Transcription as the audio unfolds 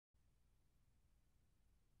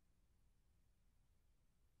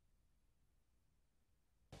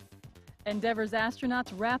Endeavour's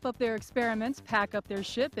astronauts wrap up their experiments, pack up their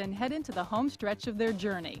ship, and head into the home stretch of their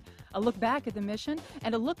journey. A look back at the mission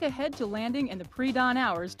and a look ahead to landing in the pre-dawn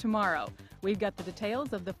hours tomorrow. We've got the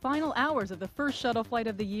details of the final hours of the first shuttle flight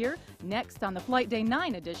of the year next on the Flight Day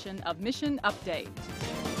 9 edition of Mission Update.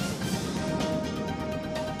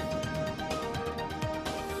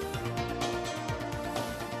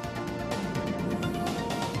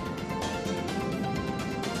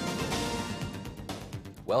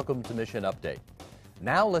 Welcome to Mission Update.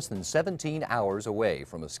 Now less than 17 hours away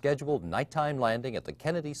from a scheduled nighttime landing at the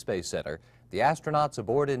Kennedy Space Center, the astronauts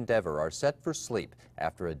aboard Endeavour are set for sleep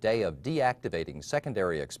after a day of deactivating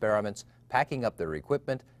secondary experiments, packing up their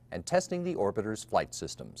equipment, and testing the orbiter's flight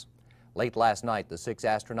systems. Late last night, the 6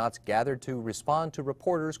 astronauts gathered to respond to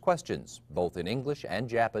reporters' questions, both in English and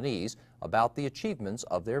Japanese, about the achievements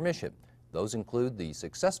of their mission. Those include the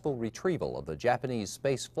successful retrieval of the Japanese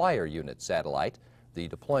Space Flyer Unit satellite, the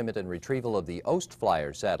deployment and retrieval of the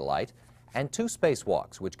Ostflyer satellite, and 2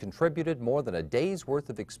 spacewalks which contributed more than a day's worth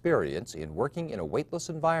of experience in working in a weightless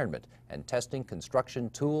environment and testing construction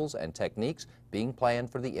tools and techniques being planned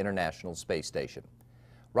for the International Space Station.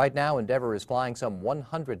 Right now, Endeavour is flying some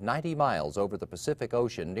 190 miles over the Pacific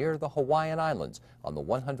Ocean near the Hawaiian Islands on the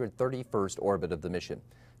 131st orbit of the mission.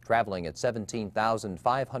 Traveling at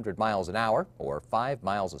 17,500 miles an hour, or 5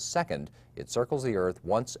 miles a second, it circles the Earth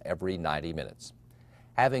once every 90 minutes.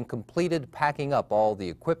 Having completed packing up all the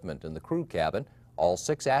equipment in the crew cabin, all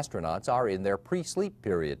 6 astronauts are in their pre-sleep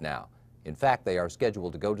period now. In fact, they are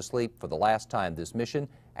scheduled to go to sleep for the last time this mission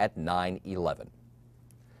at 9:11.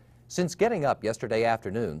 Since getting up yesterday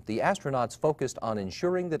afternoon, the astronauts focused on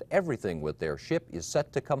ensuring that everything with their ship is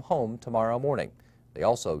set to come home tomorrow morning. They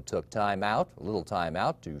also took a little time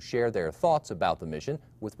out, to share their thoughts about the mission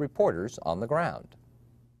with reporters on the ground.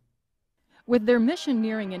 With their mission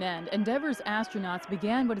nearing an end, Endeavour's astronauts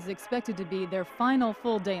began what is expected to be their final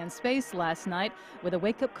full day in space last night with a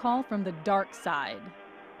wake-up call from the dark side.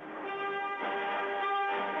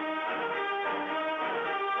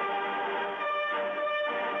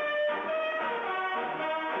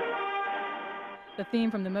 The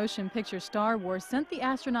theme from the motion picture Star Wars sent the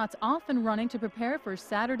astronauts off and running to prepare for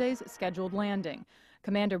Saturday's scheduled landing.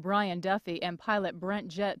 Commander Brian Duffy and pilot Brent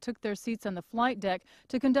Jett took their seats on the flight deck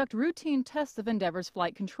to conduct routine tests of Endeavour's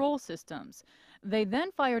flight control systems. They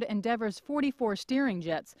then fired Endeavour's 44 steering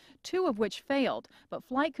jets, 2 of which failed, but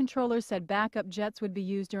flight controllers said backup jets would be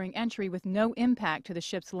used during entry with no impact to the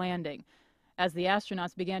ship's landing. As the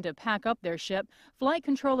astronauts began to pack up their ship, flight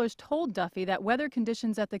controllers told Duffy that weather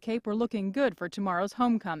conditions at the Cape were looking good for tomorrow's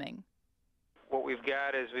homecoming. What we've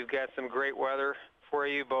got some great weather for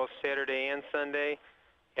you both Saturday and Sunday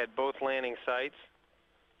at both landing sites.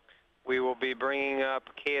 We will be bringing up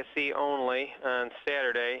KSC only on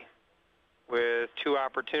Saturday with 2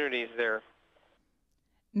 opportunities there.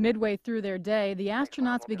 Midway through their day, the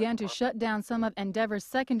astronauts began to shut down some of Endeavour's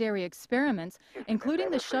secondary experiments, including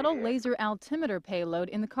the shuttle laser altimeter payload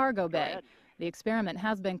in the cargo bay. The experiment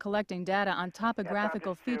has been collecting data on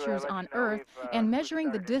topographical features on Earth and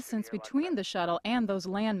measuring the distance between the shuttle and those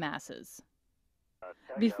land masses.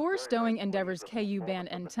 Before stowing Endeavour's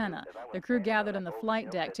KU-band antenna, the crew gathered on the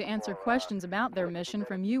flight deck to answer questions about their mission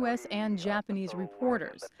from U.S. and Japanese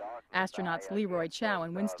reporters. Astronauts Leroy Chow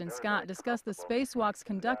and Winston Scott discussed the spacewalks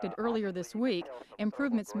conducted earlier this week,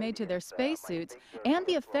 improvements made to their spacesuits, and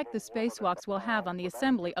the effect the spacewalks will have on the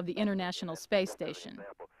assembly of the International Space Station.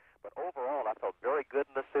 But overall, I felt very good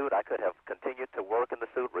in the suit. I could have continued to work in the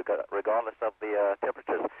suit regardless of the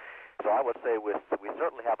temperatures. So I would say we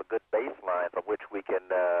certainly have a good baseline from which we can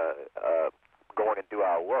go in and do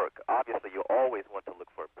our work. Obviously, you always want to look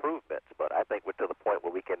for improvements, but I think we're to the point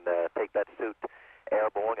where we can take that suit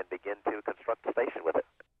airborne and begin to construct the station with it.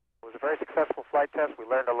 It was a very successful flight test. We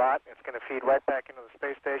learned a lot. It's going to feed right back into the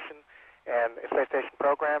space station and the space station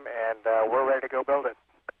program, and we're ready to go build it.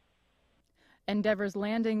 Endeavour's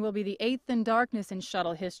landing will be the 8th in darkness in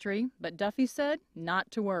shuttle history, but Duffy said not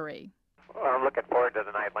to worry. Well, I'm looking forward to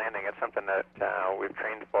the night landing. It's something that we've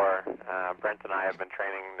trained for. Brent and I have been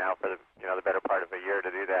training now for the better part of a year to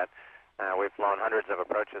do that. We've flown hundreds of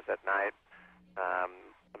approaches at night.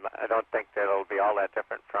 I don't think that it'll be all that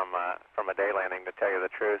different from a day landing, to tell you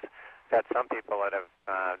the truth. I've had some people that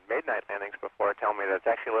have made night landings before tell me that it's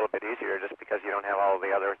actually a little bit easier just because you don't have all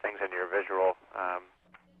the other things in your visual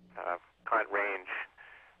current range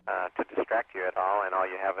to distract you at all, and all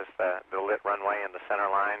you have is the lit runway and the center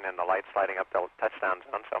line and the lights lighting up the touchdown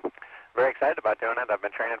zone. So very excited about doing it. I've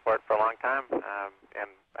been training for it for a long time, and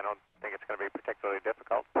I don't think it's going to be particularly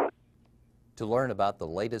difficult. To learn about the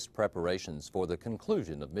latest preparations for the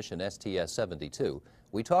conclusion of mission STS-72,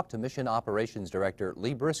 we talked to Mission Operations Director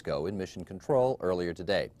Lee Briscoe in Mission Control earlier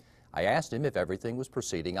today. I asked him if everything was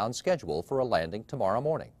proceeding on schedule for a landing tomorrow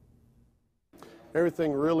morning.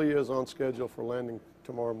 Everything really is on schedule for landing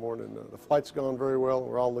tomorrow morning. The flight's gone very well, and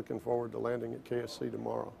we're all looking forward to landing at KSC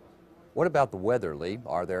tomorrow. What about the weather, Lee?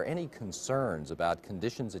 Are there any concerns about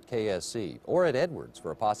conditions at KSC or at Edwards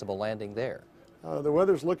for a possible landing there? The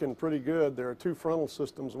weather's looking pretty good. There are two frontal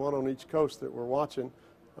systems, one on each coast that we're watching.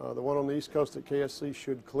 The one on the east coast at KSC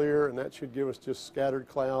should clear, and that should give us just scattered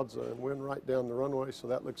clouds and wind right down the runway, so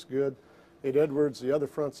that looks good. At Edwards, the other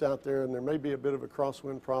front's out there, and there may be a bit of a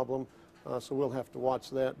crosswind problem, so we'll have to watch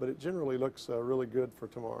that, but it generally looks really good for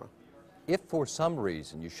tomorrow. If for some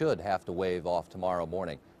reason you should have to wave off tomorrow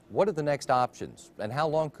morning, what are the next options, and how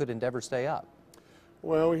long could Endeavour stay up?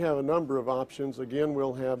 Well, we have a number of options. Again,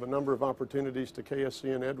 we'll have a number of opportunities to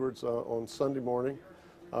KSC and Edwards on Sunday morning,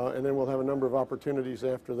 and then we'll have a number of opportunities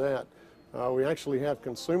after that. We actually have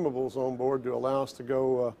consumables on board to allow us to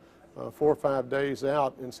go 4 or 5 days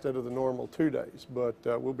out instead of the normal 2 days, but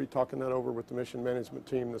we'll be talking that over with the mission management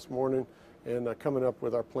team this morning and coming up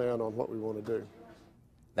with our plan on what we want to do.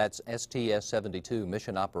 That's STS-72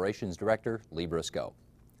 Mission Operations Director Lee Briscoe.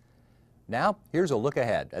 Now, here's a look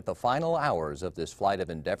ahead at the final hours of this flight of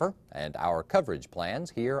Endeavour and our coverage plans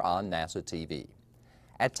here on NASA TV.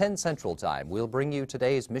 At 10 Central Time, we'll bring you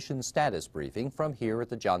today's mission status briefing from here at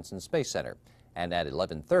the Johnson Space Center. And at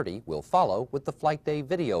 11:30, we'll follow with the Flight Day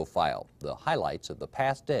video file, the highlights of the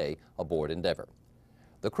past day aboard Endeavour.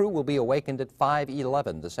 The crew will be awakened at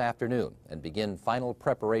 5:11 this afternoon and begin final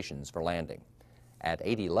preparations for landing. At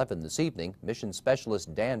 8:11 this evening, mission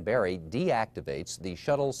specialist Dan Barry deactivates the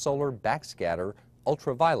shuttle solar backscatter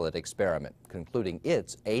ultraviolet experiment, concluding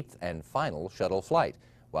its 8th and final shuttle flight,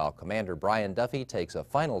 while Commander Brian Duffy takes a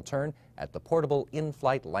final turn at the portable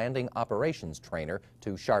in-flight landing operations trainer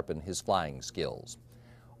to sharpen his flying skills.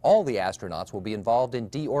 All the astronauts will be involved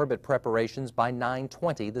in deorbit preparations by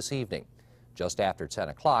 9:20 this evening. Just after 10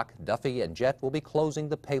 o'clock, Duffy and Jet will be closing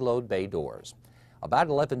the payload bay doors. About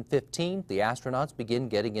 11:15, the astronauts begin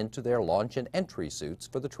getting into their launch and entry suits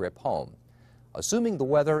for the trip home. Assuming the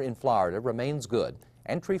weather in Florida remains good,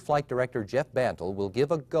 Entry Flight Director Jeff Bantle will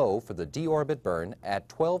give a go for the deorbit burn at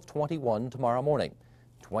 12:21 tomorrow morning.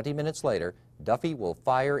 20 minutes later, Duffy will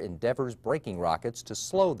fire Endeavour's braking rockets to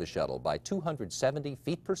slow the shuttle by 270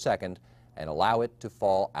 feet per second and allow it to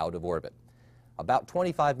fall out of orbit. About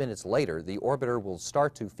 25 minutes later, the orbiter will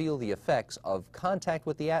start to feel the effects of contact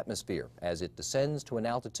with the atmosphere as it descends to an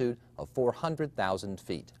altitude of 400,000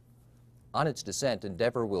 feet. On its descent,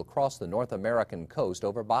 Endeavour will cross the North American coast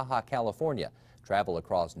over Baja California, travel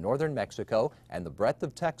across northern Mexico and the breadth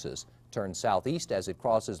of Texas, turn southeast as it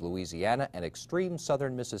crosses Louisiana and extreme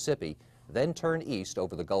southern Mississippi, then turn east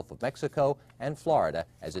over the Gulf of Mexico and Florida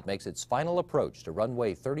as it makes its final approach to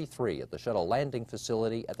runway 33 at the shuttle landing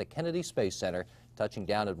facility at the Kennedy Space Center, touching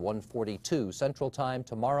down at 1:42 Central Time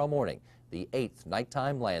tomorrow morning, the 8th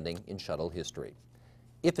nighttime landing in shuttle history.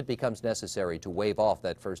 If it becomes necessary to wave off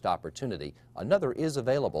that first opportunity, another is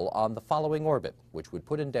available on the following orbit, which would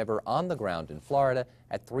put Endeavour on the ground in Florida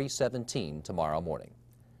at 3:17 tomorrow morning.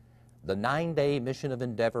 The 9-day mission of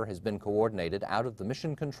Endeavour has been coordinated out of the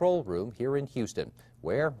Mission Control Room here in Houston,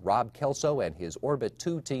 where Rob Kelso and his Orbit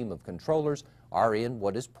 2 team of controllers are in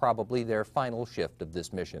what is probably their final shift of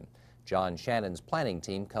this mission. John Shannon's planning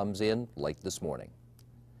team comes in late this morning.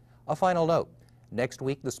 A final note. Next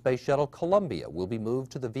week, the Space Shuttle Columbia will be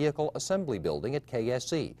moved to the Vehicle Assembly Building at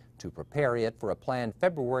KSC to prepare it for a planned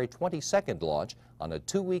February 22nd launch on a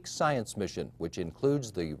 2-week science mission, which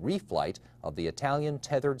includes the reflight of the Italian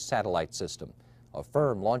tethered satellite system. A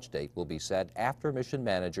firm launch date will be set after mission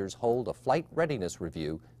managers hold a flight readiness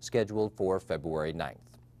review scheduled for February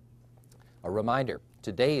 9th. A reminder,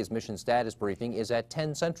 today's mission status briefing is at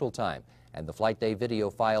 10 Central Time, and the Flight Day video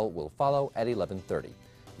file will follow at 11:30.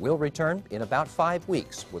 We'll return in about 5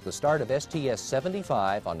 weeks with the start of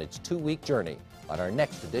STS-75 on its 2-week journey on our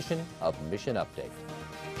next edition of Mission Update.